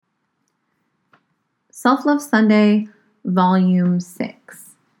Self-Love Sunday, Volume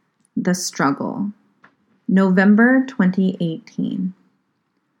 6, The Struggle, November 2018.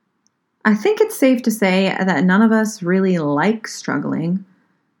 I think it's safe to say that none of us really like struggling,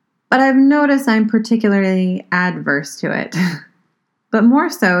 but I've noticed I'm particularly adverse to it. But more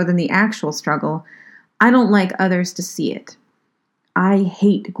so than the actual struggle, I don't like others to see it. I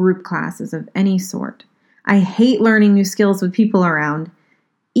hate group classes of any sort. I hate learning new skills with people around.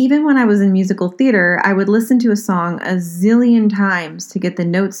 Even when I was in musical theater, I would listen to a song a zillion times to get the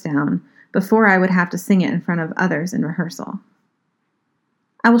notes down before I would have to sing it in front of others in rehearsal.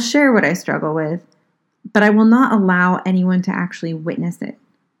 I will share what I struggle with, but I will not allow anyone to actually witness it.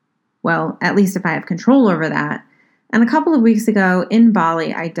 Well, at least if I have control over that. And a couple of weeks ago in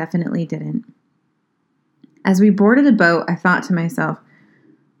Bali, I definitely didn't. As we boarded a boat, I thought to myself,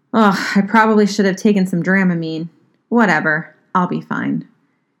 I probably should have taken some Dramamine. Whatever, I'll be fine.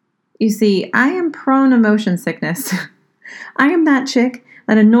 You see, I am prone to motion sickness. I am that chick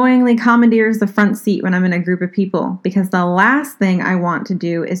that annoyingly commandeers the front seat when I'm in a group of people because the last thing I want to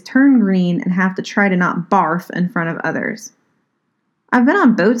do is turn green and have to try to not barf in front of others. I've been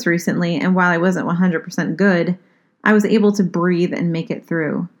on boats recently, and while I wasn't 100% good, I was able to breathe and make it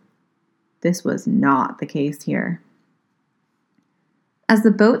through. This was not the case here. As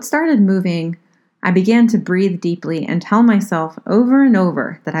the boat started moving, I began to breathe deeply and tell myself over and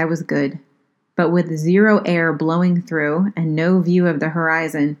over that I was good. But with zero air blowing through and no view of the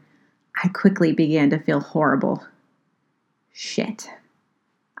horizon, I quickly began to feel horrible. Shit.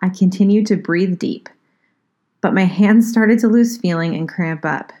 I continued to breathe deep, but my hands started to lose feeling and cramp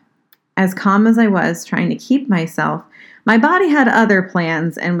up. As calm as I was trying to keep myself, my body had other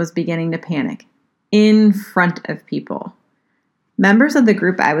plans and was beginning to panic. In front of people. Members of the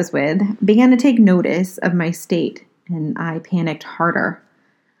group I was with began to take notice of my state, and I panicked harder.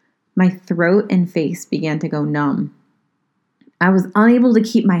 My throat and face began to go numb. I was unable to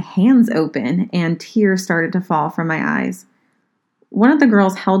keep my hands open, and tears started to fall from my eyes. One of the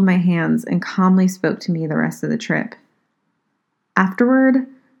girls held my hands and calmly spoke to me the rest of the trip. Afterward,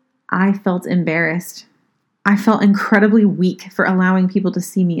 I felt embarrassed. I felt incredibly weak for allowing people to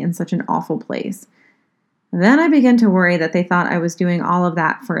see me in such an awful place. Then I began to worry that they thought I was doing all of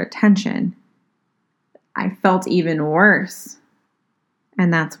that for attention. I felt even worse.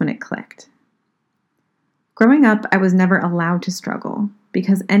 And that's when it clicked. Growing up, I was never allowed to struggle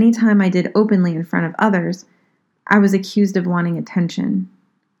because anytime I did openly in front of others, I was accused of wanting attention.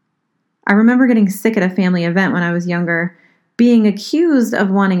 I remember getting sick at a family event when I was younger, being accused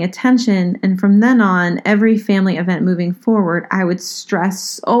of wanting attention, and from then on, every family event moving forward, I would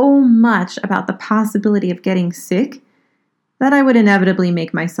stress so much about the possibility of getting sick that I would inevitably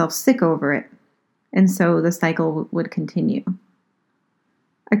make myself sick over it, and so the cycle would continue.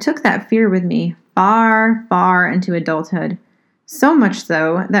 I took that fear with me far, far into adulthood, so much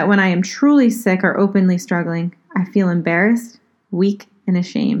so that when I am truly sick or openly struggling, I feel embarrassed, weak, and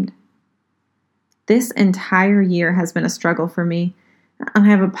ashamed. This entire year has been a struggle for me, and I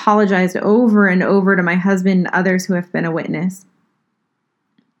have apologized over and over to my husband and others who have been a witness.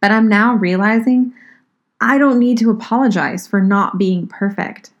 But I'm now realizing I don't need to apologize for not being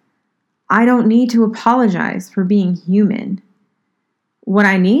perfect. I don't need to apologize for being human. What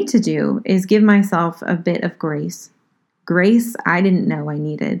I need to do is give myself a bit of grace. Grace I didn't know I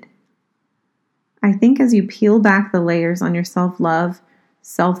needed. I think as you peel back the layers on your self-love,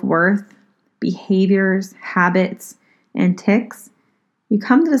 self-worth, behaviors, habits, and tics, you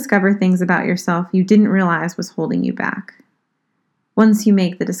come to discover things about yourself you didn't realize was holding you back. Once you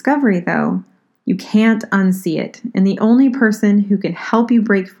make the discovery, though, you can't unsee it, and the only person who can help you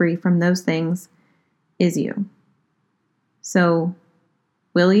break free from those things is you. So,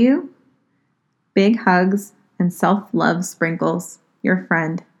 will you? Big hugs and self-love sprinkles, your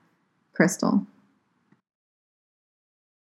friend, Crystal.